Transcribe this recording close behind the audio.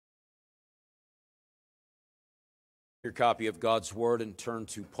Your copy of God's Word and turn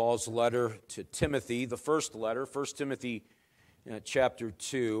to Paul's letter to Timothy, the first letter, 1 Timothy chapter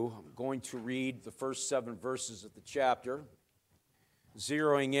 2. I'm going to read the first 7 verses of the chapter,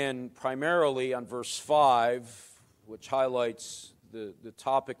 zeroing in primarily on verse 5, which highlights the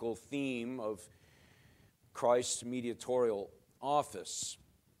topical theme of Christ's mediatorial office.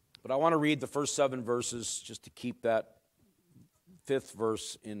 But I want to read the first 7 verses just to keep that 5th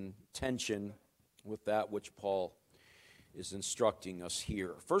verse in tension with that which Paul is instructing us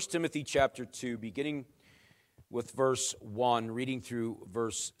here. 1 Timothy chapter 2, beginning with verse 1, reading through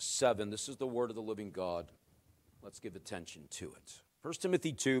verse 7. This is the word of the living God. Let's give attention to it. 1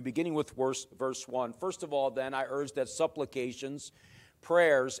 Timothy 2, beginning with verse 1. First of all, then, I urge that supplications,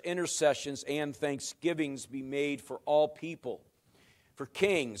 prayers, intercessions, and thanksgivings be made for all people, for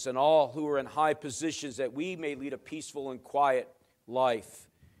kings and all who are in high positions, that we may lead a peaceful and quiet life,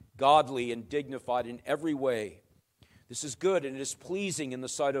 godly and dignified in every way. This is good, and it is pleasing in the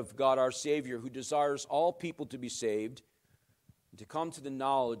sight of God our Savior, who desires all people to be saved and to come to the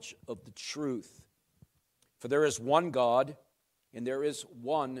knowledge of the truth. For there is one God, and there is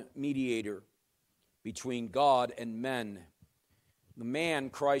one mediator between God and men, the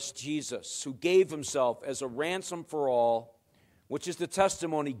man Christ Jesus, who gave himself as a ransom for all, which is the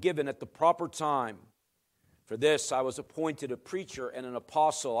testimony given at the proper time. For this I was appointed a preacher and an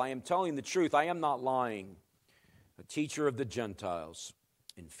apostle. I am telling the truth, I am not lying. A teacher of the Gentiles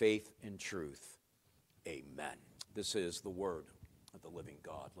in faith and truth. Amen. This is the word of the living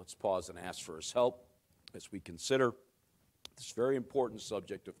God. Let's pause and ask for his help as we consider this very important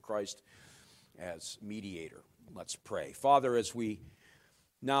subject of Christ as mediator. Let's pray. Father, as we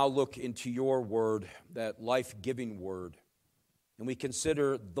now look into your word, that life-giving word, and we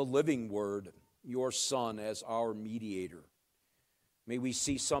consider the living word, your Son, as our mediator, may we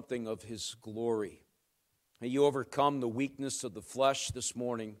see something of his glory. May you overcome the weakness of the flesh this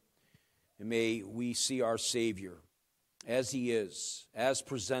morning, and may we see our Savior as he is, as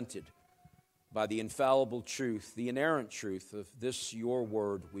presented by the infallible truth, the inerrant truth of this your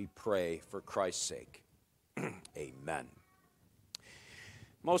word, we pray for Christ's sake. Amen.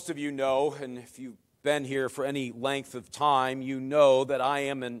 Most of you know, and if you've been here for any length of time, you know that I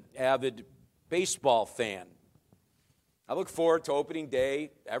am an avid baseball fan. I look forward to opening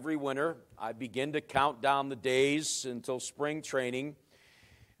day every winter. I begin to count down the days until spring training.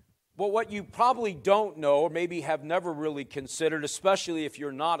 But what you probably don't know, or maybe have never really considered, especially if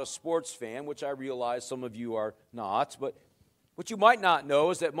you're not a sports fan, which I realize some of you are not, but what you might not know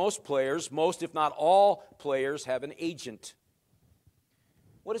is that most players, if not all players, have an agent.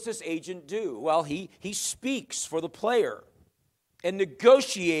 What does this agent do? Well, he speaks for the player and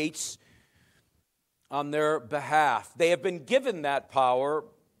negotiates on their behalf. They have been given that power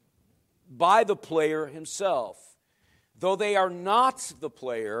by the player himself. Though they are not the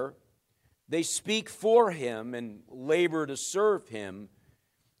player, they speak for him and labor to serve him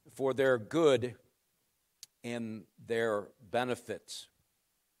for their good and their benefit.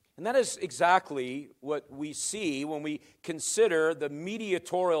 And that is exactly what we see when we consider the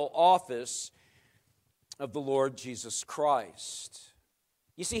mediatorial office of the Lord Jesus Christ.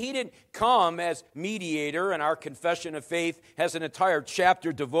 You see, he didn't come as mediator, and our confession of faith has an entire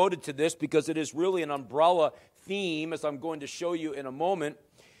chapter devoted to this because it is really an umbrella theme, as I'm going to show you in a moment.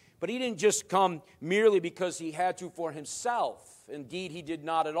 But he didn't just come merely because he had to for himself. Indeed, he did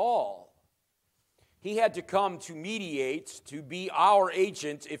not at all. He had to come to mediate, to be our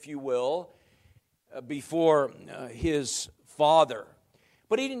agent, if you will, before his Father.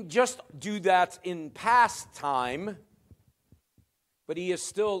 But he didn't just do that in past time, but he is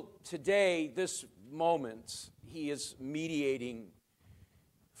still today, this moment, he is mediating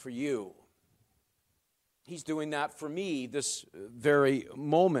for you. He's doing that for me this very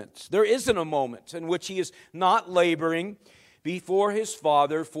moment. There isn't a moment in which he is not laboring before his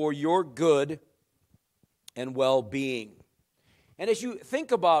Father for your good and well-being. And as you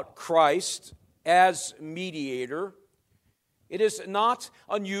think about Christ as mediator, it is not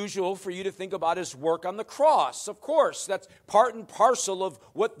unusual for you to think about his work on the cross. Of course, that's part and parcel of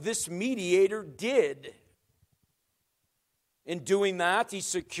what this mediator did. In doing that, he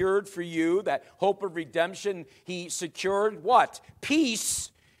secured for you that hope of redemption. He secured what?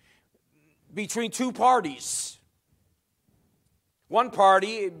 Peace between two parties. One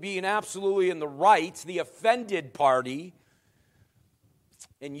party being absolutely in the right, the offended party,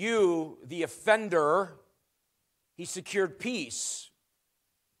 and you, the offender. He secured peace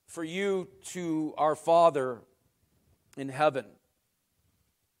for you to our Father in heaven.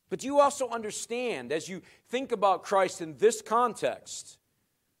 But you also understand, as you think about Christ in this context,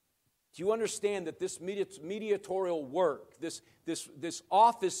 Do you understand that this mediatorial work, this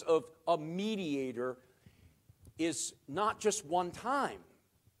office of a mediator, is not just one time?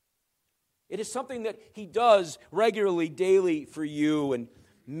 It is something that he does regularly, daily for you in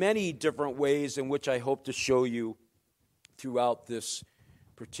many different ways in which I hope to show you throughout this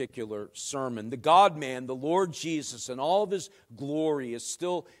particular sermon. The God-man, the Lord Jesus, in all of his glory is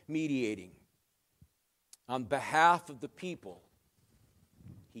still mediating on behalf of the people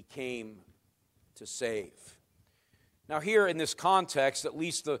he came to save. Now here in this context, at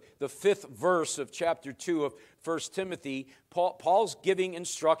least the fifth verse of chapter 2 of 1 Timothy, Paul's giving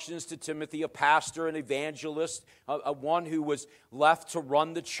instructions to Timothy, a pastor, an evangelist, one who was left to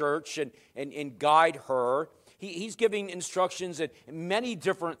run the church and guide her. He's giving instructions at many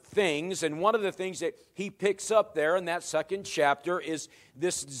different things, and one of the things that he picks up there in that second chapter is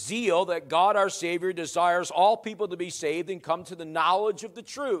this zeal that God our Savior desires all people to be saved and come to the knowledge of the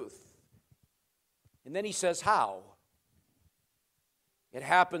truth. And then he says how? It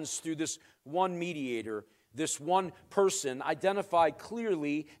happens through this one mediator, this one person identified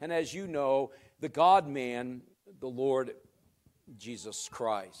clearly, and as you know, the God-man, the Lord Jesus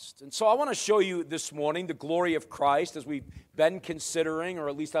Christ. And so I want to show you this morning the glory of Christ as we've been considering, or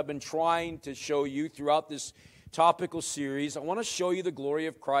at least I've been trying to show you throughout this topical series. I want to show you the glory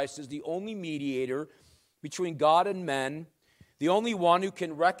of Christ as the only mediator between God and men, the only one who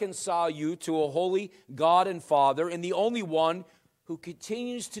can reconcile you to a holy God and Father, and the only one who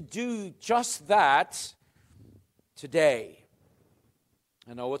continues to do just that today.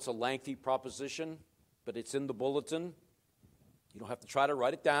 I know it's a lengthy proposition, but it's in the bulletin. You don't have to try to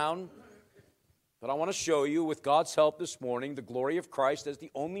write it down. But I want to show you, with God's help this morning, the glory of Christ as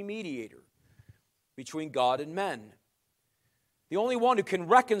the only mediator between God and men. The only one who can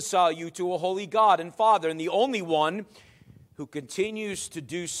reconcile you to a holy God and Father, and the only one who continues to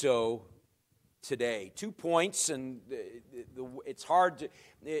do so today. 2 points, and it's hard to,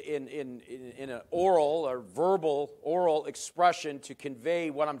 in an oral or verbal oral expression to convey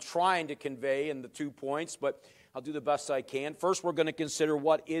what I'm trying to convey in the 2 points, but I'll do the best I can. First, we're going to consider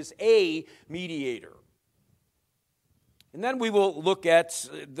what is a mediator. And then we will look at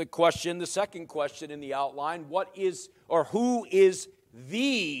the second question in the outline, what is or who is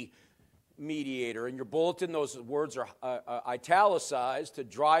the mediator? In your bulletin, those words are italicized to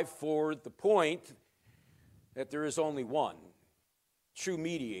drive forward the point that there is only one true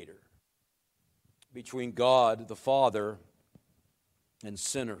mediator between God the Father and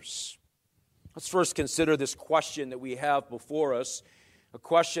sinners. Let's first consider this question that we have before us, a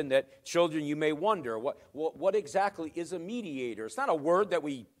question that, children, you may wonder, what exactly is a mediator? It's not a word that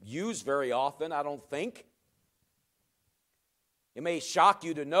we use very often, I don't think. It may shock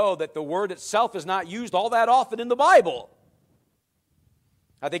you to know that the word itself is not used all that often in the Bible.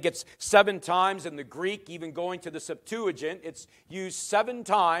 I think it's 7 times in the Greek, even going to the Septuagint. It's used 7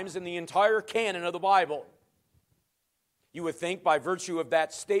 times in the entire canon of the Bible. You would think by virtue of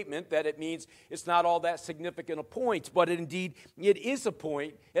that statement that it means it's not all that significant a point, but indeed it is a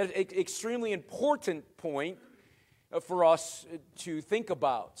point, an extremely important point for us to think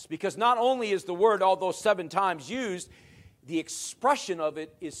about. Because not only is the word, although 7 times used, the expression of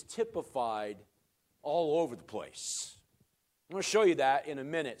it is typified all over the place. I'm going to show you that in a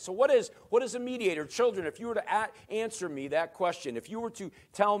minute. So what is a mediator? Children, if you were to answer me that question, if you were to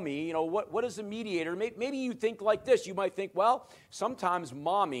tell me, what is a mediator? Maybe you think like this. You might think, well, sometimes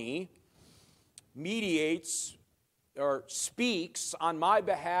mommy mediates or speaks on my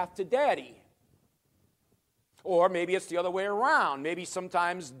behalf to daddy. Or maybe it's the other way around. Maybe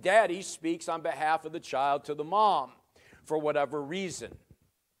sometimes daddy speaks on behalf of the child to the mom for whatever reason.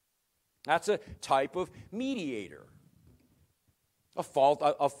 That's a type of mediator. A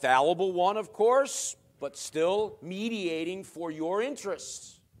fallible one, of course, but still mediating for your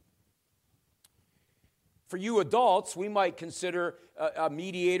interests. For you adults, we might consider a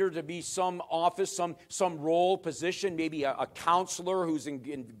mediator to be some office, some role, position, maybe a counselor who's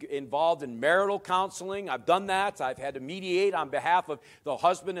involved in marital counseling. I've done that. I've had to mediate on behalf of the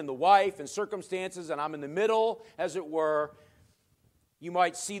husband and the wife and circumstances, and I'm in the middle, as it were. You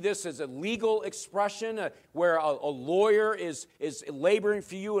might see this as a legal expression where a lawyer is laboring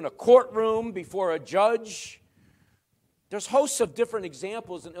for you in a courtroom before a judge. There's hosts of different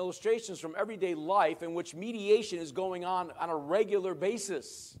examples and illustrations from everyday life in which mediation is going on a regular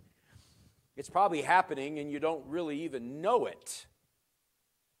basis. It's probably happening and you don't really even know it.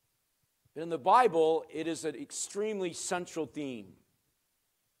 But in the Bible, it is an extremely central theme.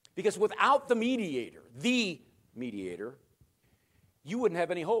 Because without the mediator, you wouldn't have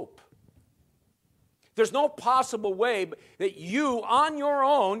any hope. There's no possible way that you on your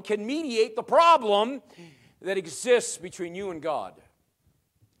own can mediate the problem that exists between you and God.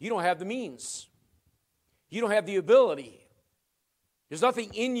 You don't have the means. You don't have the ability. There's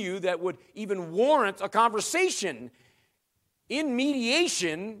nothing in you that would even warrant a conversation in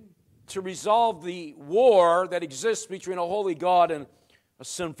mediation to resolve the war that exists between a holy God and a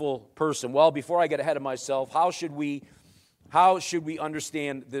sinful person. Well, before I get ahead of myself, how should we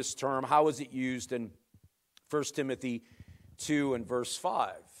understand this term? How is it used in 1 Timothy 2 and verse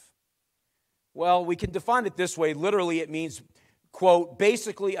 5? Well, we can define it this way. Literally, it means, quote,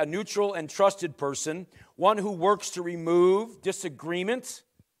 basically a neutral and trusted person, one who works to remove disagreement.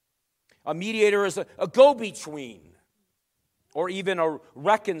 A mediator is a go-between, or even a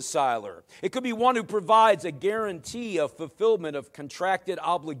reconciler. It could be one who provides a guarantee of fulfillment of contracted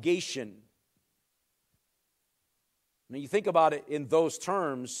obligation. When you think about it in those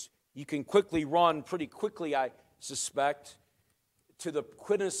terms, you can pretty quickly, I suspect, to the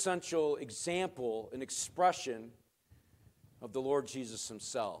quintessential example and expression of the Lord Jesus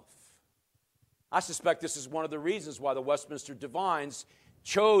himself. I suspect this is one of the reasons why the Westminster Divines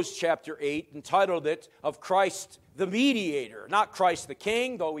chose chapter 8, entitled it, of Christ the Mediator. Not Christ the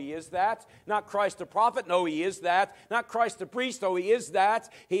King, though he is that. Not Christ the Prophet, no, he is that. Not Christ the Priest, though he is that.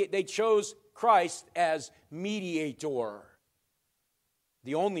 They chose Christ as mediator,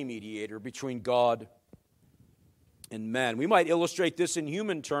 the only mediator between God and men. We might illustrate this in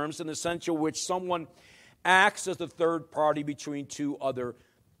human terms in the sense in which someone acts as the third party between two other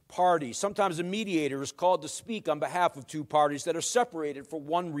parties. Sometimes a mediator is called to speak on behalf of two parties that are separated for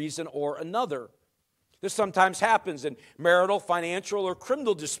one reason or another. This sometimes happens in marital, financial, or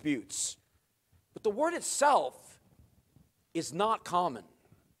criminal disputes. But the word itself is not common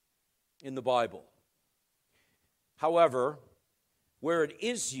in the Bible. However, where it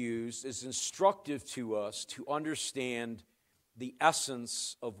is used is instructive to us to understand the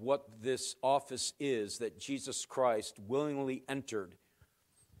essence of what this office is that Jesus Christ willingly entered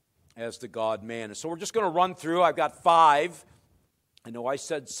as the God-man. And so we're just going to run through. I've got 5. I know I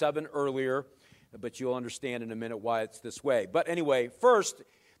said 7 earlier, but you'll understand in a minute why it's this way. But anyway, first,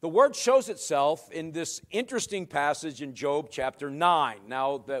 the word shows itself in this interesting passage in Job chapter 9.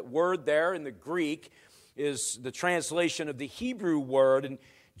 Now, the word there in the Greek is the translation of the Hebrew word in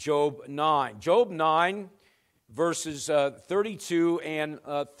Job 9. Job 9, verses 32 and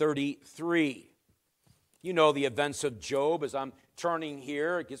 33. You know the events of Job. As I'm turning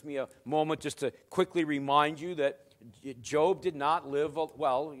here, it gives me a moment just to quickly remind you that Job did not live,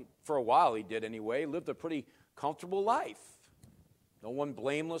 well, for a while he did anyway, lived a pretty comfortable life. No one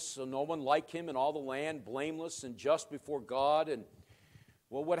blameless, no one like him in all the land, blameless and just before God. And,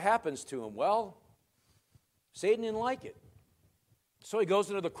 well, what happens to him? Well, Satan didn't like it. So he goes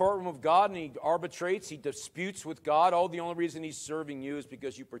into the courtroom of God and he arbitrates, he disputes with God. Oh, the only reason he's serving you is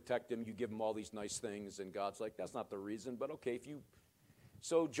because you protect him, you give him all these nice things. And God's like, that's not the reason, but okay,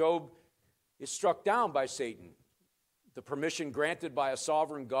 So Job is struck down by Satan. The permission granted by a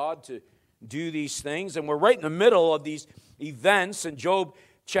sovereign God to do these things. And we're right in the middle of these events in Job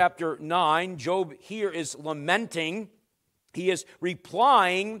chapter 9. Job here is lamenting. He is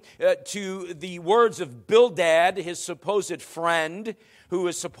replying to the words of Bildad, his supposed friend, who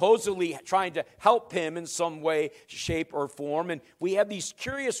is supposedly trying to help him in some way, shape, or form. And we have these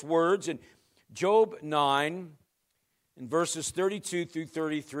curious words in Job 9, in verses 32 through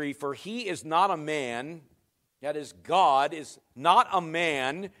 33. For he is not a man, that is, God is not a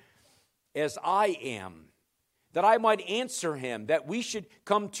man as I am, that I might answer him, that we should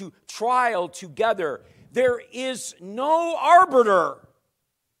come to trial together. There is no arbiter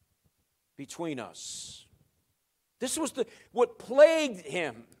between us. This was what plagued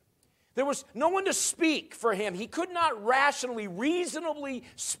him. There was no one to speak for him. He could not rationally, reasonably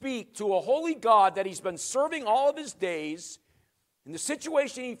speak to a holy God that he's been serving all of his days. In the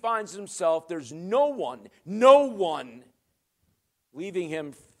situation he finds himself, there's no one, leaving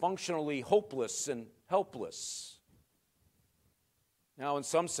him functionally hopeless and helpless. Now, in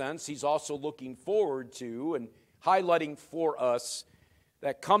some sense, he's also looking forward to and highlighting for us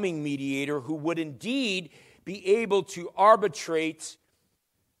that coming mediator who would indeed be able to arbitrate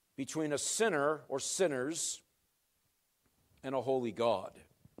between a sinner or sinners and a holy God.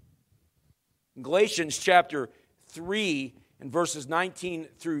 In Galatians chapter 3 and verses 19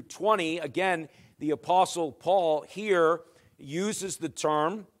 through 20, again, the Apostle Paul here uses the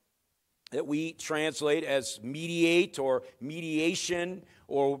term that we translate as mediate or mediation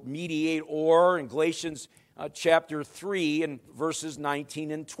or mediator in Galatians chapter 3 and verses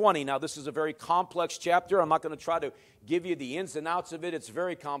 19 and 20. Now, this is a very complex chapter. I'm not going to try to give you the ins and outs of it. It's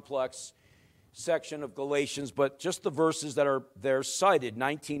very complex. section of Galatians, but just the verses that are there cited,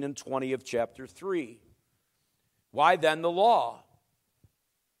 19 and 20 of chapter 3. Why then the law?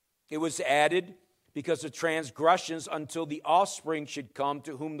 It was added because of transgressions until the offspring should come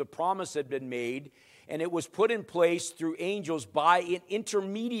to whom the promise had been made, and it was put in place through angels by an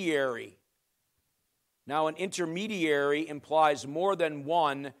intermediary. Now, an intermediary implies more than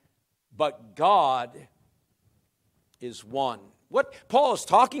one, but God is one. What Paul is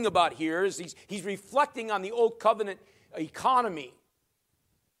talking about here is he's reflecting on the Old Covenant economy.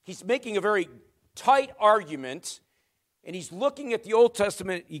 He's making a very tight argument, and he's looking at the Old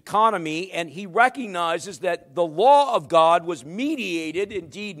Testament economy, and he recognizes that the law of God was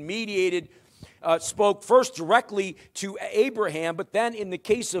spoke first directly to Abraham, but then in the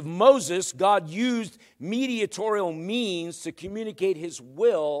case of Moses, God used mediatorial means to communicate his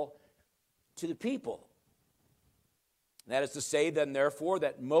will to the people. That is to say, then, therefore,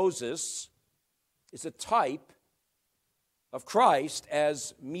 that Moses is a type of Christ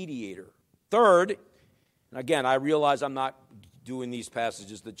as mediator. Third, and again, I realize I'm not doing these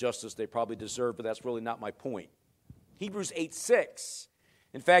passages the justice they probably deserve, but that's really not my point. Hebrews 8:6.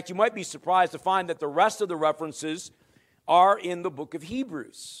 In fact, you might be surprised to find that the rest of the references are in the book of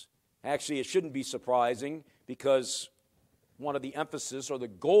Hebrews. Actually, it shouldn't be surprising because one of the emphasis or the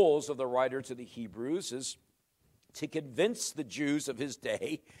goals of the writer to the Hebrews is to convince the Jews of his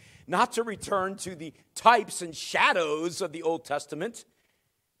day not to return to the types and shadows of the Old Testament,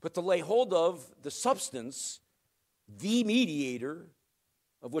 but to lay hold of the substance, the mediator,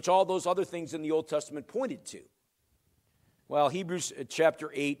 of which all those other things in the Old Testament pointed to. Well, Hebrews chapter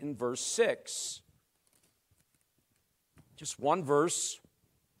 8 and verse 6. Just one verse.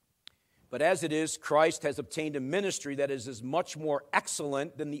 But as it is, Christ has obtained a ministry that is as much more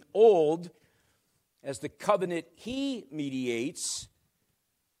excellent than the old, as the covenant he mediates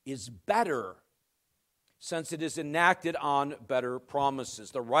is better, since it is enacted on better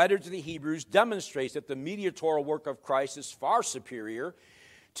promises. The writer to the Hebrews demonstrates that the mediatorial work of Christ is far superior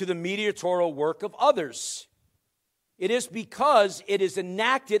to the mediatorial work of others. It is because it is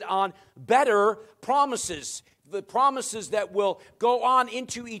enacted on better promises, the promises that will go on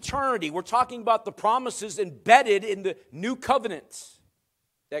into eternity. We're talking about the promises embedded in the new covenant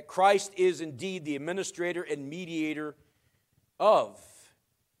that Christ is indeed the administrator and mediator of.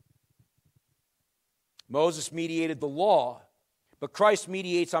 Moses mediated the law, but Christ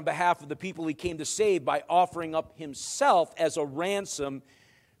mediates on behalf of the people he came to save by offering up himself as a ransom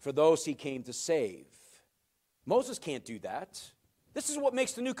for those he came to save. Moses can't do that. This is what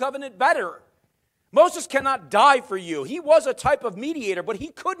makes the new covenant better. Moses cannot die for you. He was a type of mediator, but he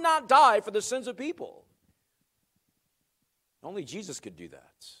could not die for the sins of people. Only Jesus could do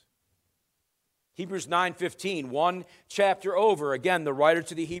that. Hebrews 9:15, one chapter over. Again, the writer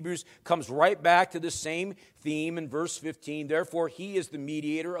to the Hebrews comes right back to the same theme in verse 15. Therefore, he is the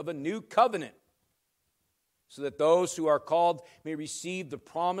mediator of a new covenant, so that those who are called may receive the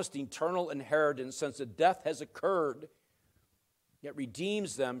promised eternal inheritance, since a death has occurred, yet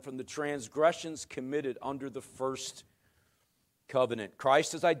redeems them from the transgressions committed under the first covenant.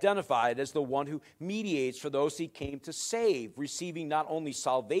 Christ is identified as the one who mediates for those he came to save, receiving not only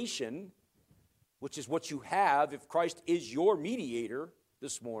salvation, which is what you have if Christ is your mediator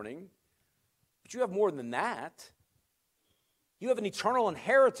this morning, but you have more than that. You have an eternal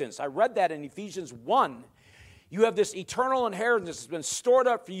inheritance. I read that in Ephesians 1. You have this eternal inheritance that's been stored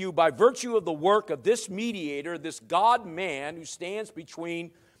up for you by virtue of the work of this mediator, this God-man who stands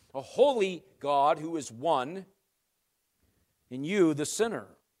between a holy God who is one and you, the sinner.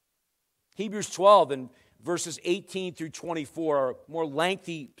 Hebrews 12 and verses 18 through 24 are a more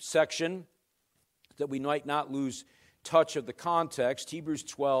lengthy section that we might not lose touch of the context. Hebrews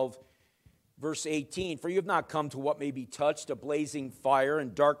 12, verse 18, for you have not come to what may be touched, a blazing fire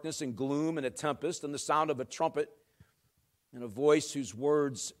and darkness and gloom and a tempest and the sound of a trumpet and a voice whose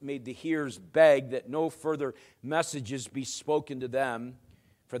words made the hearers beg that no further messages be spoken to them,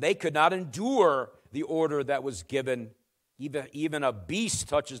 for they could not endure the order that was given. Even a beast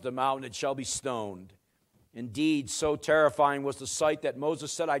touches the mountain, it shall be stoned. Indeed, so terrifying was the sight that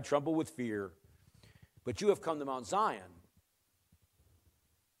Moses said, I tremble with fear. But you have come to Mount Zion,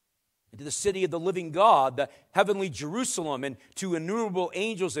 and to the city of the living God, the heavenly Jerusalem, and to innumerable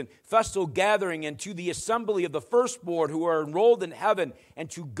angels and festal gathering, and to the assembly of the firstborn who are enrolled in heaven, and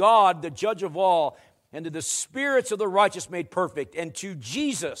to God, the judge of all, and to the spirits of the righteous made perfect, and to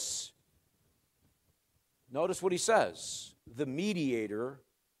Jesus. Notice what he says, the mediator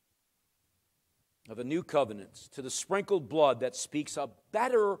of a new covenant, to the sprinkled blood that speaks a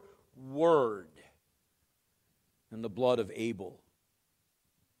better word than the blood of Abel.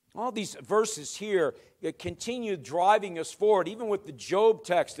 All these verses here continue driving us forward. Even with the Job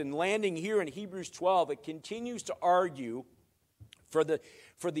text and landing here in Hebrews 12, it continues to argue for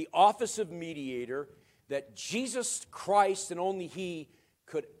the office of mediator that Jesus Christ and only He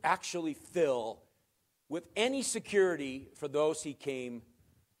could actually fill with any security for those He came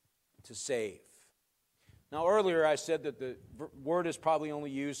to save. Now, earlier I said that the word is probably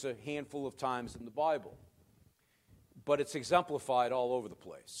only used a handful of times in the Bible, but it's exemplified all over the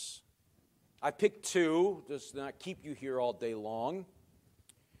place. I picked two, just to not keep you here all day long,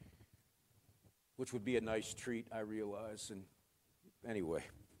 which would be a nice treat, I realize. And anyway,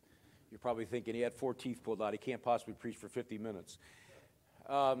 you're probably thinking he had 4 teeth pulled out. He can't possibly preach for 50 minutes.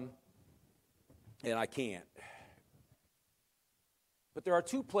 And I can't. But there are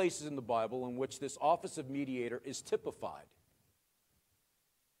 2 places in the Bible in which this office of mediator is typified.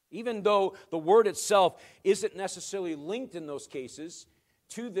 Even though the word itself isn't necessarily linked in those cases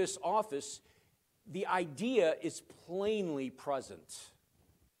to this office, the idea is plainly present.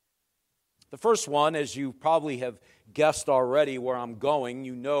 The first one, as you probably have guessed already where I'm going,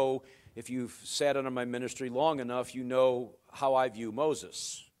 you know, if you've sat under my ministry long enough, you know how I view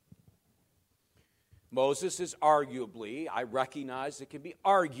Moses. Moses is arguably, I recognize it can be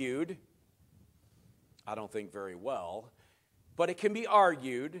argued, I don't think very well, but it can be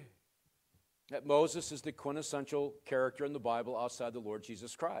argued that Moses is the quintessential character in the Bible outside the Lord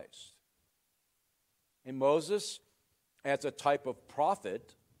Jesus Christ. And Moses, as a type of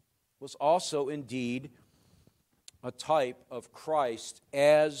prophet, was also indeed a type of Christ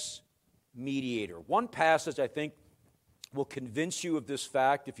as mediator. One passage I think will convince you of this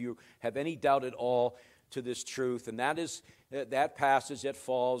fact if you have any doubt at all to this truth, and that is that passage that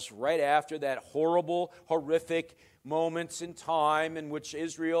falls right after that horrible, horrific moments in time in which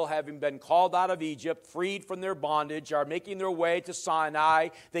Israel, having been called out of Egypt, freed from their bondage, are making their way to Sinai.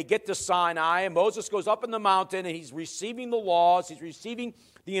 They get to Sinai, and Moses goes up in the mountain, and he's receiving the laws, he's receiving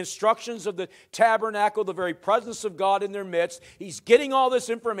the instructions of the tabernacle, the very presence of God in their midst. He's getting all this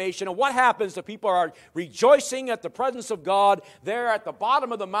information, and what happens? The people are rejoicing at the presence of God there at the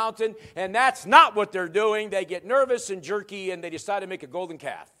bottom of the mountain, and that's not what they're doing. They get nervous and jerky, and they decide to make a golden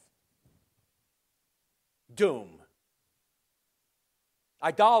calf. Doom.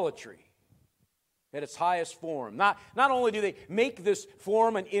 Idolatry at its highest form. Not only do they make this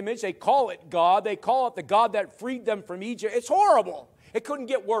form an image, they call it God. They call it the God that freed them from Egypt. It's horrible. It couldn't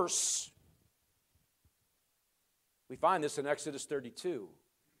get worse. We find this in Exodus 32.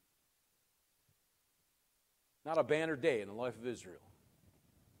 Not a banner day in the life of Israel.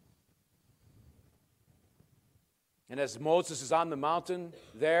 And as Moses is on the mountain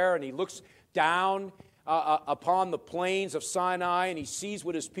there, and he looks down upon the plains of Sinai, and he sees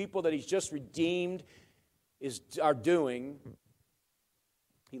what his people that he's just redeemed are doing,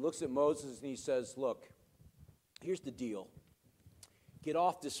 he looks at Moses and he says, look, here's the deal. Get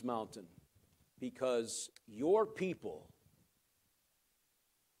off this mountain, because your people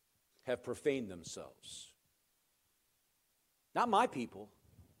have profaned themselves. Not my people,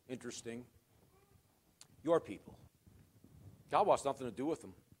 interesting. Your people. God wants nothing to do with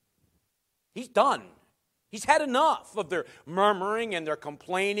them. He's done. He's had enough of their murmuring and their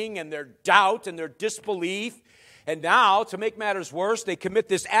complaining and their doubt and their disbelief. And now, to make matters worse, they commit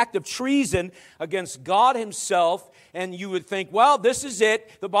this act of treason against God Himself. And you would think, well, this is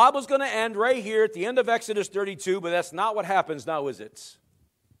it. The Bible's going to end right here at the end of Exodus 32, but that's not what happens now, is it?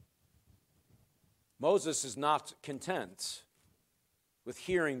 Moses is not content with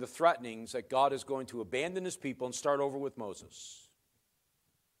hearing the threatenings that God is going to abandon His people and start over with Moses.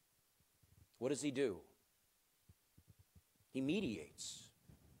 What does he do? He mediates.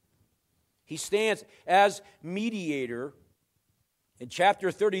 He stands as mediator. In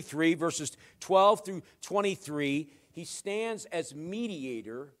chapter 33, verses 12 through 23, he stands as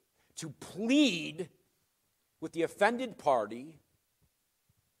mediator to plead with the offended party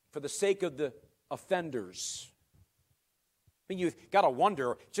for the sake of the offenders. I mean, you've got to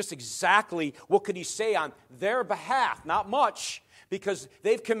wonder just exactly what could he say on their behalf. Not much, because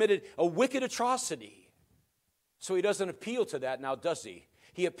they've committed a wicked atrocity. So he doesn't appeal to that now, does he?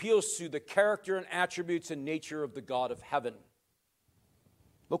 He appeals to the character and attributes and nature of the God of heaven.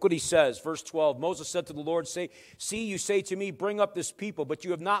 Look what he says, verse 12. Moses said to the Lord, See, you say to me, bring up this people, but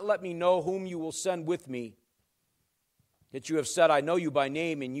you have not let me know whom you will send with me. Yet you have said, I know you by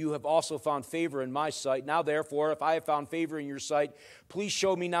name, and you have also found favor in my sight. Now, therefore, if I have found favor in your sight, please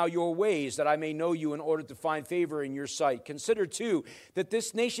show me now your ways, that I may know you in order to find favor in your sight. Consider, too, that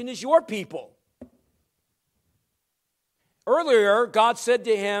this nation is your people. Earlier, God said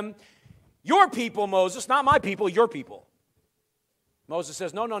to him, your people, Moses, not my people, your people. Moses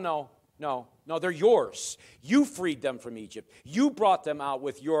says, no, they're yours. You freed them from Egypt. You brought them out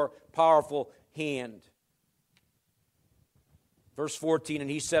with your powerful hand. Verse 14, and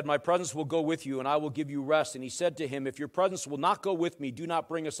he said, my presence will go with you, and I will give you rest. And he said to him, if your presence will not go with me, do not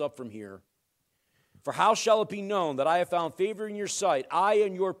bring us up from here. For how shall it be known that I have found favor in your sight, I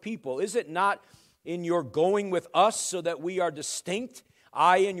and your people? Is it not in your going with us so that we are distinct,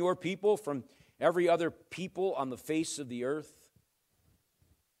 I and your people, from every other people on the face of the earth?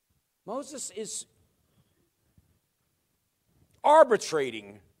 Moses is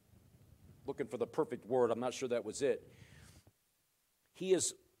arbitrating, looking for the perfect word, I'm not sure that was it. He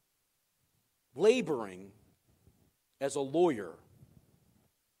is laboring as a lawyer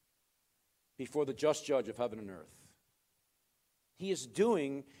before the just judge of heaven and earth. He is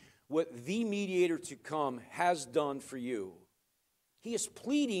doing what the mediator to come has done for you. He is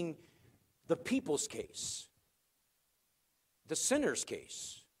pleading the people's case, the sinner's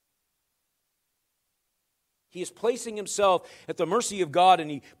case. He is placing himself at the mercy of God,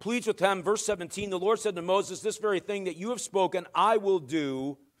 and he pleads with him. Verse 17, the Lord said to Moses, this very thing that you have spoken, I will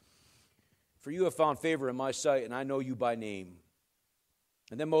do, for you have found favor in my sight, and I know you by name.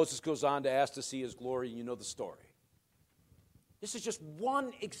 And then Moses goes on to ask to see his glory, and you know the story. This is just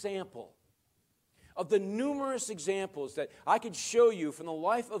one example of the numerous examples that I could show you from the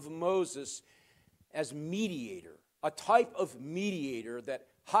life of Moses as mediator, a type of mediator that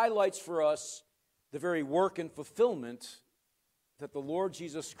highlights for us the very work and fulfillment that the Lord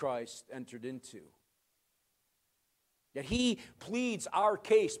Jesus Christ entered into. Yet he pleads our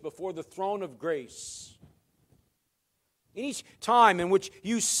case before the throne of grace. In each time in which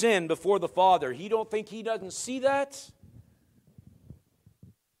you sin before the Father, you don't think he doesn't see that?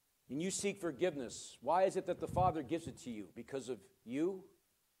 And you seek forgiveness. Why is it that the Father gives it to you? Because of you?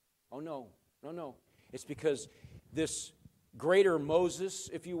 Oh, no. It's because this greater Moses,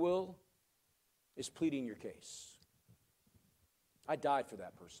 if you will, is pleading your case. I died for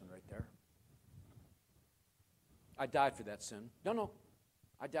that person right there. I died for that sin. No,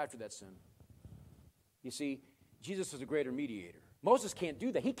 I died for that sin. You see, Jesus is a greater mediator. Moses can't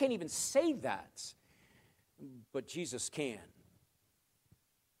do that. He can't even say that. But Jesus can.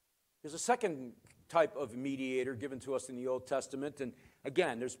 There's a second type of mediator given to us in the Old Testament. And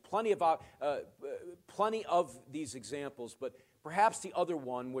again, there's plenty of these examples, but perhaps the other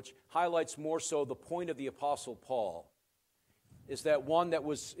one, which highlights more so the point of the Apostle Paul, is that one that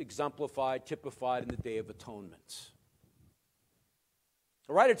was exemplified, typified in the Day of Atonement.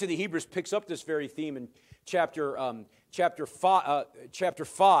 The writer to the Hebrews picks up this very theme in chapter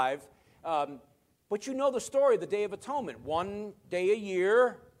 5. But you know the story of the Day of Atonement. One day a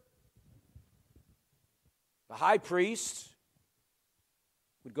year, the high priest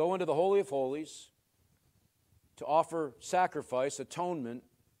would go into the Holy of Holies to offer sacrifice, atonement,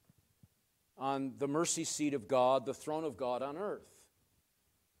 on the mercy seat of God, the throne of God on earth.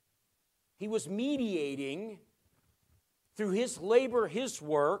 He was mediating through his labor, his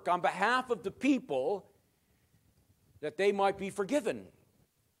work, on behalf of the people, that they might be forgiven.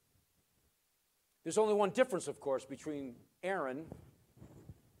 There's only one difference, of course, between Aaron.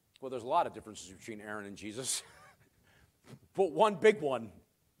 Well, there's a lot of differences between Aaron and Jesus, but one big one.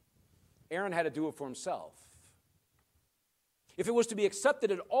 Aaron had to do it for himself. If it was to be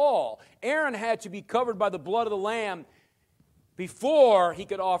accepted at all, Aaron had to be covered by the blood of the Lamb before he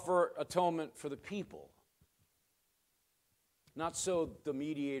could offer atonement for the people. Not so the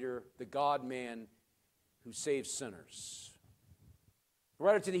mediator, the God-man who saves sinners. The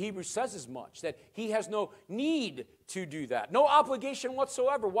writer to the Hebrews says as much, that he has no need to do that, no obligation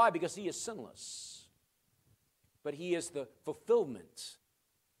whatsoever. Why? Because he is sinless. But he is the fulfillment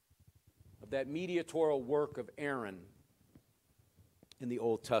of that mediatorial work of Aaron in the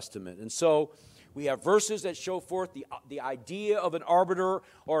Old Testament. And so we have verses that show forth the idea of an arbiter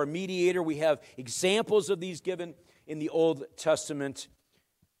or a mediator. We have examples of these given in the Old Testament.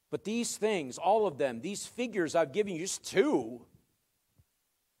 But these things, all of them, these figures I've given you, just two.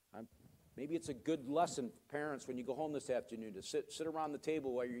 Maybe it's a good lesson, parents, when you go home this afternoon, to sit around the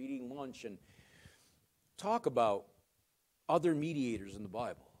table while you're eating lunch and talk about other mediators in the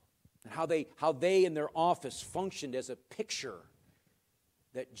Bible and how they in their office functioned as a picture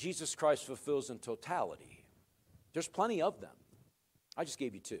that Jesus Christ fulfills in totality. There's plenty of them. I just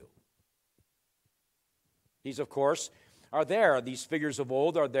gave you two. These, of course, are there. These figures of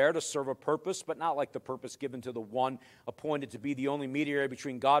old are there to serve a purpose, but not like the purpose given to the one appointed to be the only mediator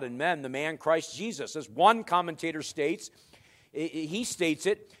between God and men, the man Christ Jesus. As one commentator states, he states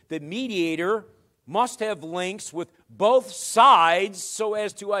it, the mediator must have links with both sides so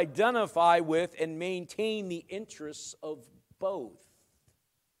as to identify with and maintain the interests of both.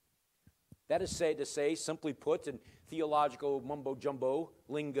 That is to say, simply put, in theological mumbo-jumbo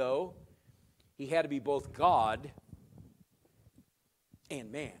lingo, he had to be both God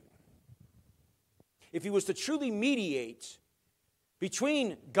and man. If he was to truly mediate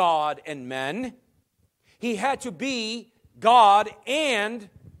between God and men, he had to be God and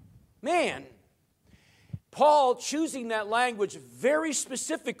man. Paul, choosing that language very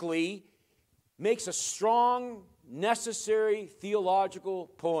specifically, makes a strong, necessary theological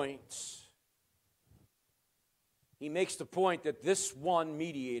point. He makes the point that this one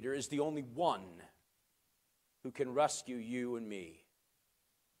mediator is the only one who can rescue you and me.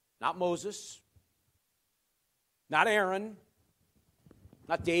 Not Moses, not Aaron,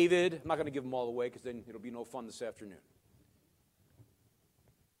 not David. I'm not going to give them all away because then it'll be no fun this afternoon.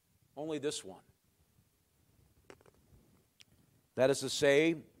 Only this one. That is to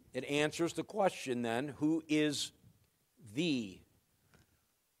say, it answers the question then, who is the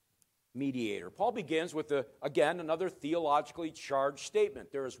mediator? Paul begins with, again, another theologically charged statement.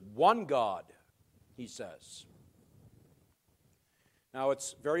 There is one God, he says. Now,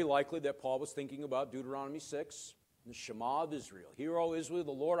 it's very likely that Paul was thinking about Deuteronomy 6, the Shema of Israel. Hear, O Israel,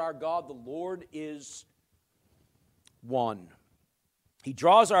 the Lord our God, the Lord is one. He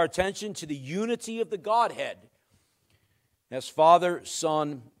draws our attention to the unity of the Godhead as Father,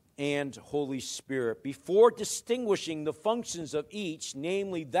 Son, and Holy Spirit, before distinguishing the functions of each,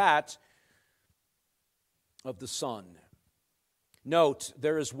 namely that of the Son. Note,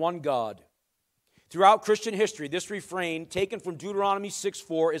 there is one God. Throughout Christian history, this refrain, taken from Deuteronomy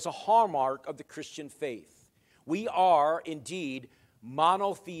 6:4, is a hallmark of the Christian faith. We are, indeed,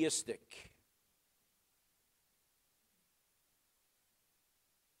 monotheistic.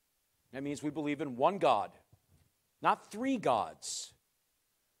 That means we believe in one God, not three gods.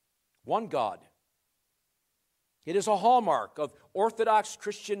 One God. It is a hallmark of the Orthodox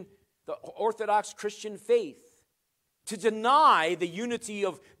Christian faith. To deny the unity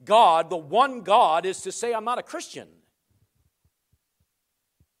of God, the one God, is to say I'm not a Christian.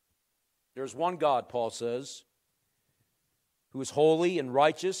 There's one God, Paul says, who is holy and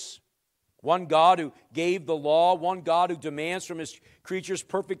righteous. One God who gave the law, one God who demands from his creatures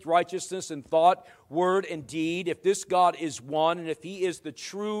perfect righteousness in thought, word, and deed. If this God is one, and if he is the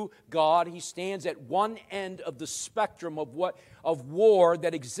true God, he stands at one end of the spectrum of war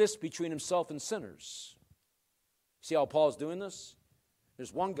that exists between himself and sinners. See how Paul's doing this?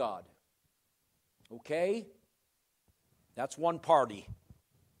 There's one God. Okay? That's one party.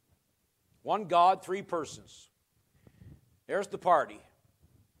 One God, three persons. There's the party.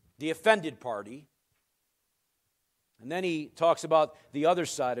 The offended party. And then he talks about the other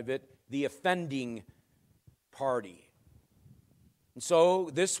side of it, the offending party. And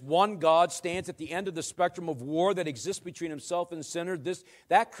so this one God stands at the end of the spectrum of war that exists between himself and sinner.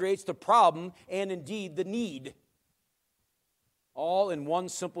 That creates the problem and indeed the need. All in one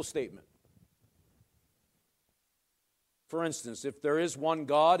simple statement. For instance, if there is one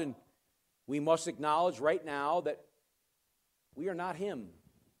God, and we must acknowledge right now that we are not him.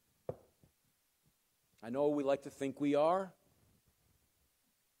 I know we like to think we are,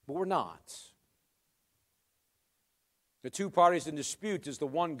 but we're not. The two parties in dispute is the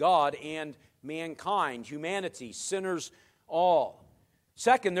one God and mankind, humanity, sinners all.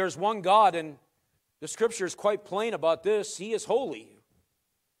 Second, there's one God, and the Scripture is quite plain about this. He is holy.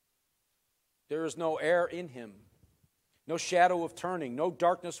 There is no error in him, no shadow of turning, no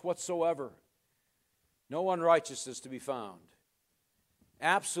darkness whatsoever, no unrighteousness to be found.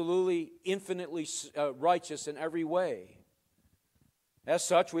 Absolutely, infinitely righteous in every way. As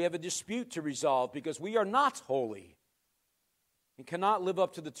such, we have a dispute to resolve because we are not holy and cannot live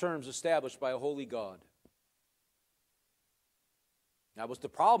up to the terms established by a holy God. That was the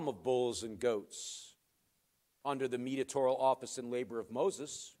problem of bulls and goats under the mediatorial office and labor of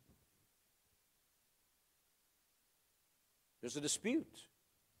Moses. There's a dispute.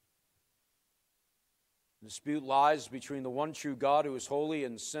 The dispute lies between the one true God who is holy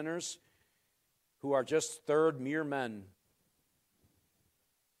and sinners who are just third mere men.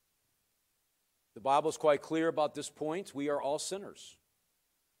 The Bible is quite clear about this point. We are all sinners.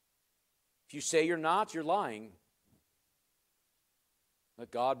 If you say you're not, you're lying. Let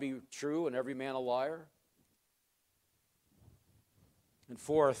God be true and every man a liar. And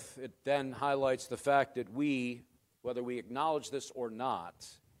fourth, it then highlights the fact that we, whether we acknowledge this or not,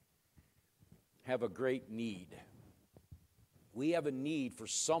 have a great need. We have a need for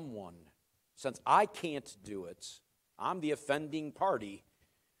someone. Since I can't do it, I'm the offending party,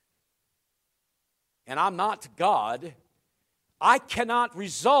 and I'm not God, I cannot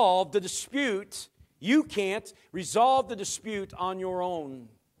resolve the dispute. You can't resolve the dispute on your own.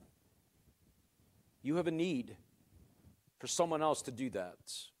 you have a need for someone else to do that.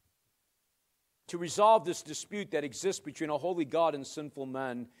 To resolve this dispute that exists between a holy God and sinful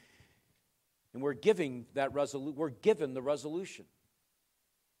men, and we're given the resolution.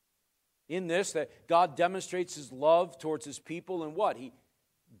 In this, that God demonstrates His love towards His people, and what? He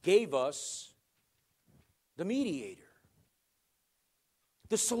gave us the mediator,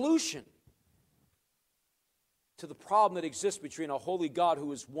 the solution to the problem that exists between a holy God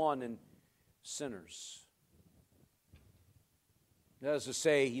who is one and sinners. That is to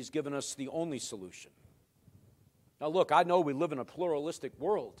say, He's given us the only solution. Now look, I know we live in a pluralistic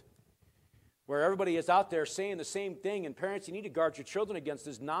world where everybody is out there saying the same thing, and parents, you need to guard your children against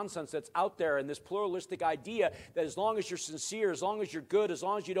this nonsense that's out there and this pluralistic idea that as long as you're sincere, as long as you're good, as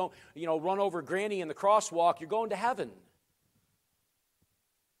long as you don't, run over Granny in the crosswalk, you're going to heaven.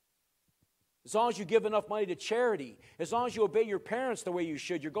 As long as you give enough money to charity, as long as you obey your parents the way you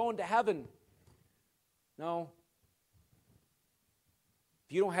should, you're going to heaven. No.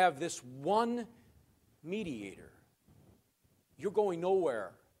 If you don't have this one mediator, you're going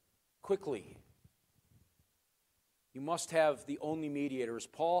nowhere quickly. You must have the only mediator. As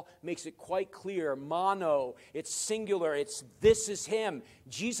Paul makes it quite clear, mono, it's singular, this is Him,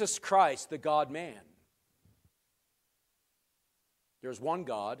 Jesus Christ, the God-man. There's one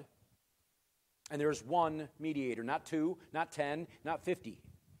God, and there's one mediator, not 2, not 10, not 50.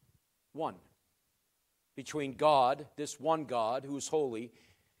 One. Between God, this one God who is holy,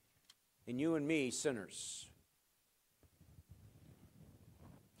 and you and me, sinners.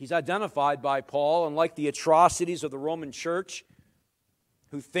 He's identified by Paul, unlike the atrocities of the Roman church,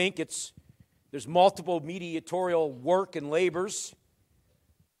 who think there's multiple mediatorial work and labors.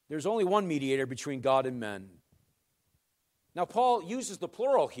 There's only one mediator between God and men. Now, Paul uses the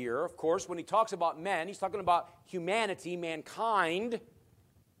plural here, of course, when he talks about men. He's talking about humanity, mankind.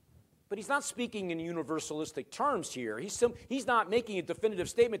 But he's not speaking in universalistic terms here. He's not making a definitive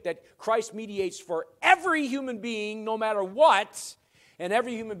statement that Christ mediates for every human being, no matter what, and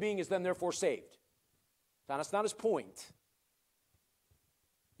every human being is then therefore saved. That's not his point.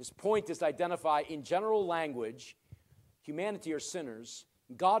 His point is to identify in general language, humanity are sinners,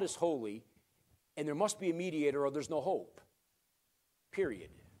 God is holy, and there must be a mediator or there's no hope. Period.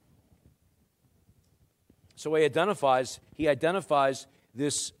 So he identifies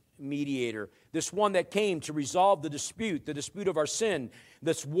this mediator, this one that came to resolve the dispute of our sin,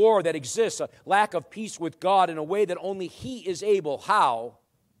 this war that exists, a lack of peace with God in a way that only He is able. How?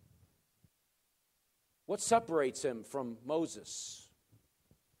 What separates Him from Moses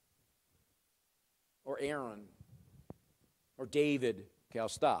or Aaron or David? Okay, I'll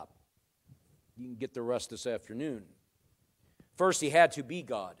stop. You can get the rest this afternoon. First, He had to be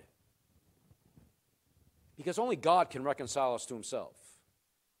God, because only God can reconcile us to Himself.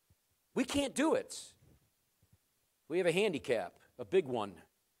 We can't do it. We have a handicap, a big one.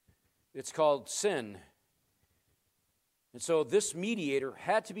 It's called sin. And so this mediator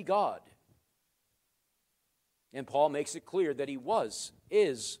had to be God. And Paul makes it clear that He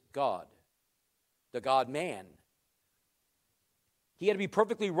is God, the God-man. He had to be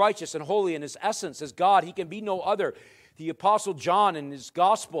perfectly righteous and holy in His essence. As God, He can be no other. The Apostle John in his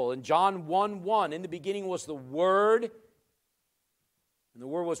Gospel, in John 1:1, in the beginning was the Word, and the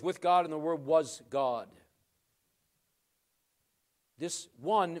Word was with God, and the Word was God. This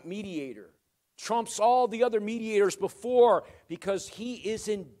one mediator trumps all the other mediators before, because He is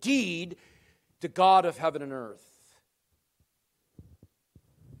indeed the God of heaven and earth.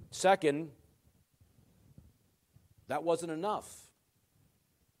 Second, that wasn't enough.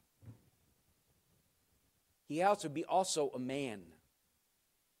 He has to be also a man,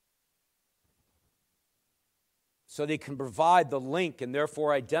 so they can provide the link and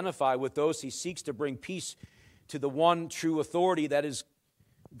therefore identify with those He seeks to bring peace to the one true authority, that is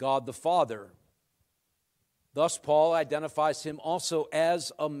God the Father. Thus, Paul identifies Him also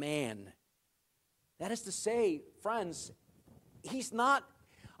as a man. That is to say, friends, He's not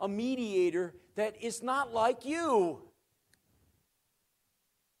a mediator that is not like you.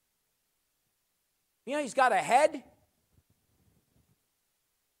 He's got a head.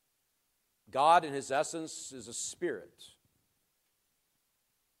 God in His essence is a spirit.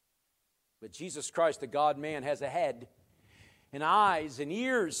 But Jesus Christ, the God-man, has a head and eyes and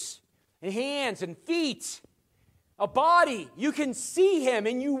ears and hands and feet, a body. You can see Him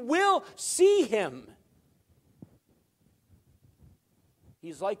and you will see Him.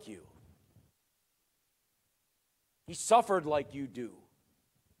 He's like you. He suffered like you do.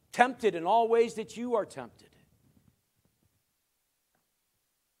 Tempted in all ways that you are tempted.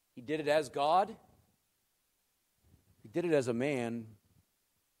 He did it as God. He did it as a man.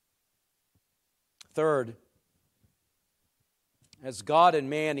 Third, as God and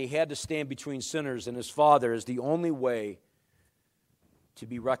man, he had to stand between sinners and his Father as the only way to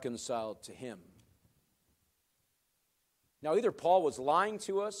be reconciled to him. Now, either Paul was lying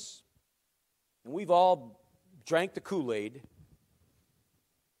to us, and we've all drank the Kool-Aid,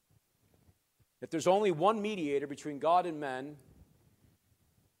 that there's only one mediator between God and men,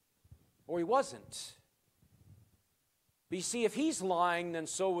 or he wasn't. But you see, if he's lying, then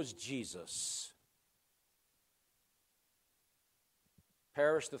so was Jesus.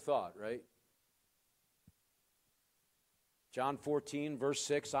 Perish the thought, right? John 14, verse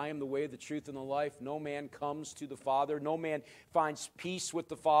 6, I am the way, the truth, and the life. No man comes to the Father. No man finds peace with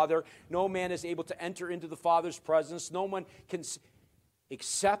the Father. No man is able to enter into the Father's presence. No one can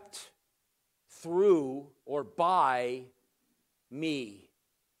accept through or by me.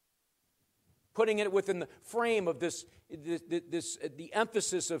 Putting it within the frame of the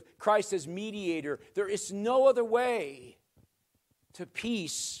emphasis of Christ as mediator, there is no other way to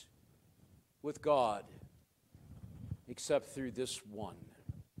peace with God except through this one.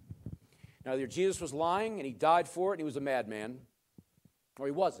 Now, either Jesus was lying and he died for it and he was a madman, or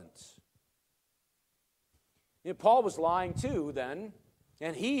he wasn't. You know, Paul was lying too then,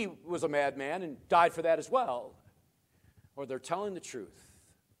 and he was a madman and died for that as well. Or they're telling the truth.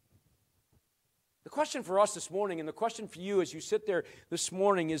 The question for us this morning, and the question for you as you sit there this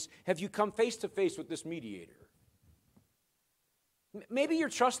morning is, have you come face to face with this mediator? Maybe you're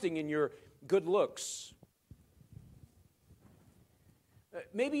trusting in your good looks.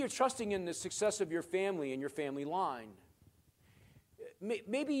 Maybe you're trusting in the success of your family and your family line.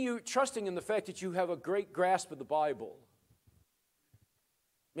 Maybe you're trusting in the fact that you have a great grasp of the Bible.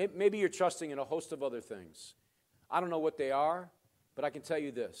 Maybe you're trusting in a host of other things. I don't know what they are, but I can tell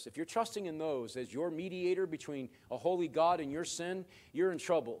you this. If you're trusting in those as your mediator between a holy God and your sin, you're in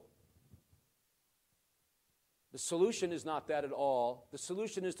trouble. The solution is not that at all. The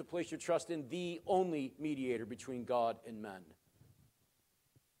solution is to place your trust in the only mediator between God and men.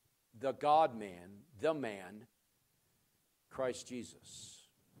 The God-man, the man, Christ Jesus.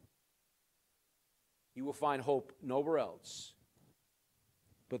 You will find hope nowhere else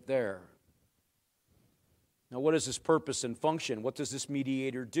but there. Now, what is his purpose and function? What does this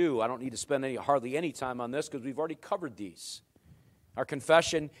mediator do? I don't need to spend hardly any time on this because we've already covered these. Our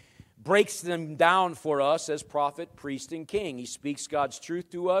confession breaks them down for us as prophet, priest, and king. He speaks God's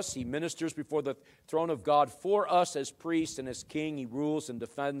truth to us. He ministers before the throne of God for us as priest and as king. He rules and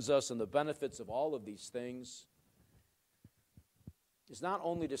defends us, and the benefits of all of these things is not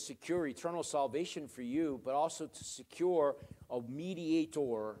only to secure eternal salvation for you, but also to secure a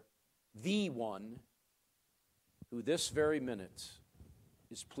mediator, the one who this very minute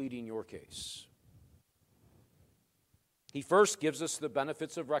is pleading your case. He first gives us the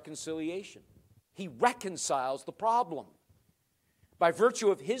benefits of reconciliation. He reconciles the problem. By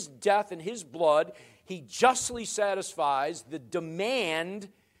virtue of his death and his blood, he justly satisfies the demand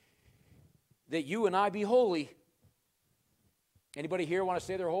that you and I be holy. Anybody here want to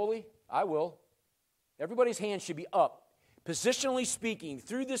say they're holy? I will. Everybody's hand should be up. Positionally speaking,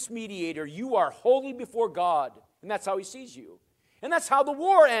 through this mediator, you are holy before God. And that's how he sees you. And that's how the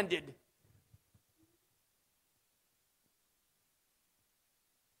war ended.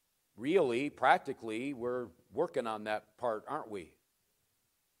 Really, practically, we're working on that part, aren't we?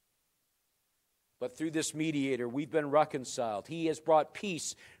 But through this mediator, we've been reconciled. He has brought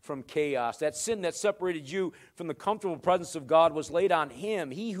peace from chaos. That sin that separated you from the comfortable presence of God was laid on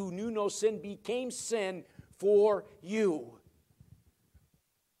him. He who knew no sin became sin for you.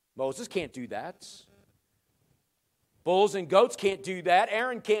 Moses can't do that. Bulls and goats can't do that.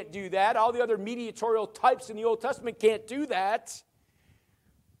 Aaron can't do that. All the other mediatorial types in the Old Testament can't do that.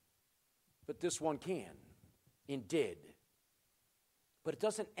 But this one can and did. But it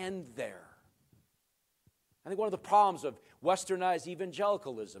doesn't end there. I think one of the problems of westernized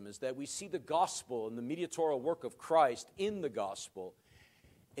evangelicalism is that we see the gospel and the mediatorial work of Christ in the gospel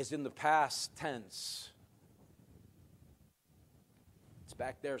is in the past tense. It's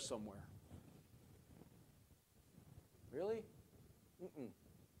back there somewhere. Really?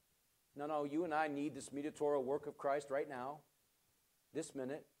 No, you and I need this mediatorial work of Christ right now, this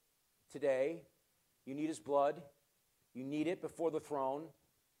minute, today. You need his blood. You need it before the throne,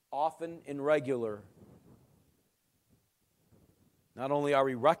 often and regular. Not only are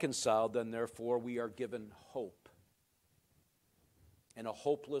we reconciled, then therefore we are given hope in a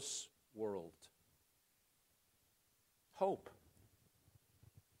hopeless world. Hope.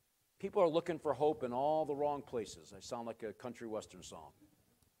 People are looking for hope in all the wrong places. I sound like a country western song.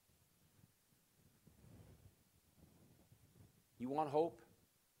 You want hope?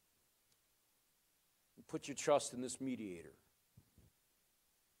 put your trust in this mediator.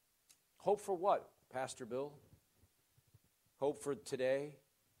 Hope for what, Pastor Bill? Hope for today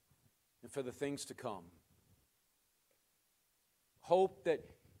and for the things to come. Hope that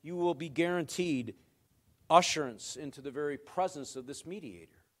you will be guaranteed usherance into the very presence of this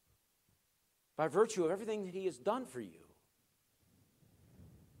mediator by virtue of everything that he has done for you.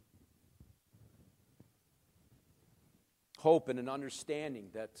 Hope and an understanding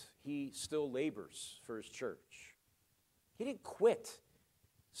that he still labors for his church. He didn't quit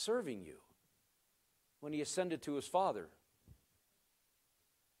serving you when he ascended to his Father.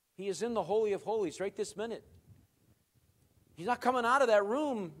 He is in the Holy of Holies right this minute. He's not coming out of that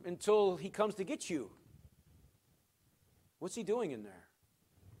room until he comes to get you. What's he doing in there?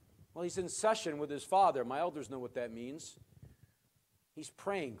 Well, he's in session with his Father. My elders know what that means. He's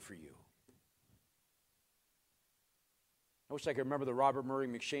praying for you. I wish I could remember the Robert Murray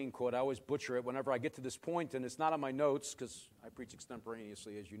McShane quote. I always butcher it whenever I get to this point, and it's not on my notes because I preach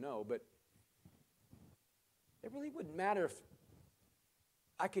extemporaneously, as you know, but it really wouldn't matter if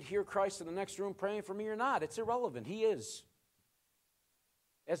I could hear Christ in the next room praying for me or not. It's irrelevant. He is.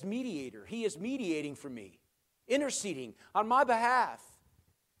 As mediator, he is mediating for me, interceding on my behalf.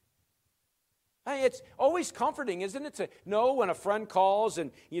 I mean, it's always comforting, isn't it, to know when a friend calls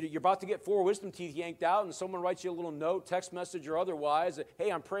and you're about to get 4 wisdom teeth yanked out and someone writes you a little note, text message or otherwise, hey,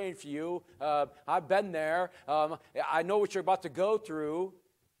 I'm praying for you, I've been there, I know what you're about to go through.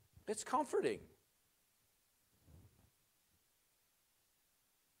 It's comforting.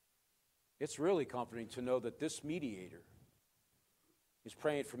 It's really comforting to know that this mediator is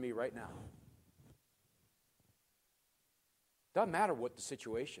praying for me right now. Doesn't matter what the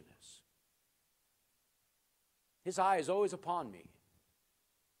situation is. His eye is always upon me,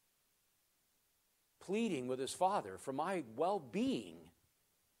 pleading with his Father for my well-being.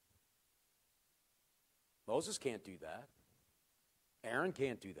 Moses can't do that. Aaron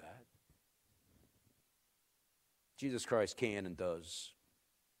can't do that. Jesus Christ can and does.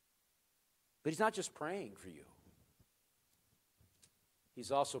 But he's not just praying for you.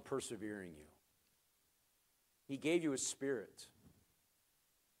 He's also persevering you. He gave you his Spirit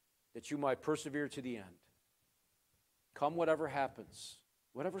that you might persevere to the end. Come whatever happens,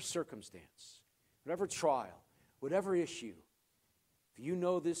 whatever circumstance, whatever trial, whatever issue, if you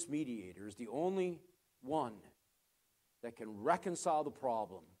know this mediator is the only one that can reconcile the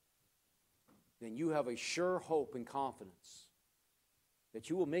problem, then you have a sure hope and confidence that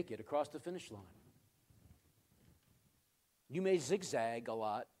you will make it across the finish line. You may zigzag a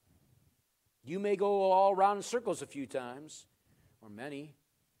lot. You may go all around in circles a few times, or many.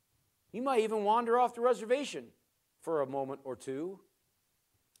 You might even wander off the reservation for a moment or two.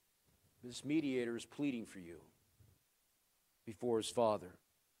 This mediator is pleading for you before his Father.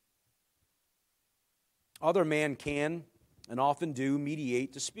 Other men can and often do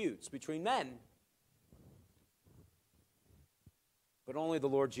mediate disputes between men. But only the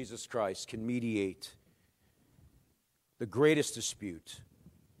Lord Jesus Christ can mediate the greatest dispute,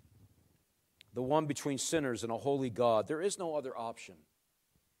 the one between sinners and a holy God. There is no other option.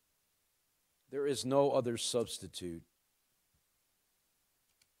 There is no other substitute.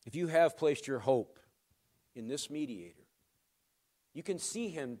 If you have placed your hope in this mediator, you can see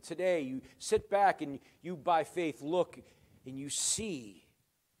him today. You sit back and you by faith look and you see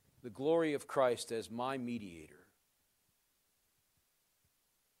the glory of Christ as my mediator.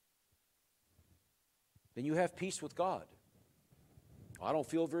 Then you have peace with God. Oh, I don't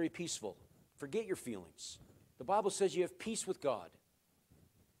feel very peaceful. Forget your feelings. The Bible says you have peace with God.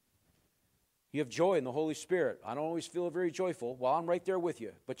 You have joy in the Holy Spirit. I don't always feel very joyful. Well, I'm right there with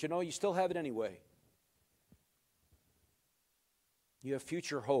you. But you know, you still have it anyway. You have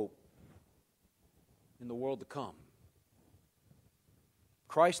future hope in the world to come.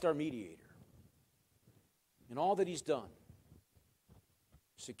 Christ, our mediator, and all that he's done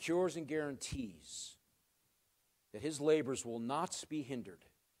secures and guarantees that his labors will not be hindered.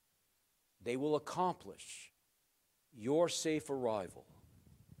 They will accomplish your safe arrival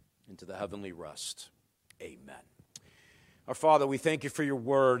into the heavenly rest. Amen. Our Father, we thank you for your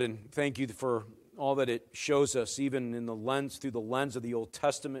word and thank you for all that it shows us, even in the lens, through the lens of the Old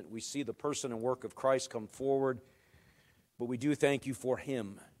Testament. We see the person and work of Christ come forward, but we do thank you for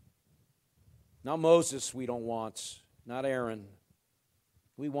him. Not Moses we don't want, not Aaron.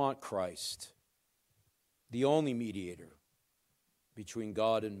 We want Christ, the only mediator between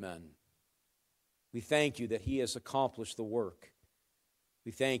God and men. We thank you that he has accomplished the work.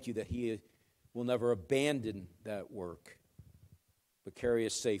 We thank you that he will never abandon that work, but carry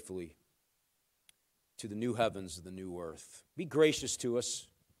us safely to the new heavens and the new earth. Be gracious to us.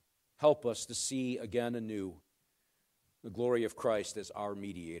 Help us to see again anew the glory of Christ as our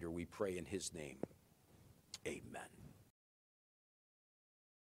mediator, we pray in his name.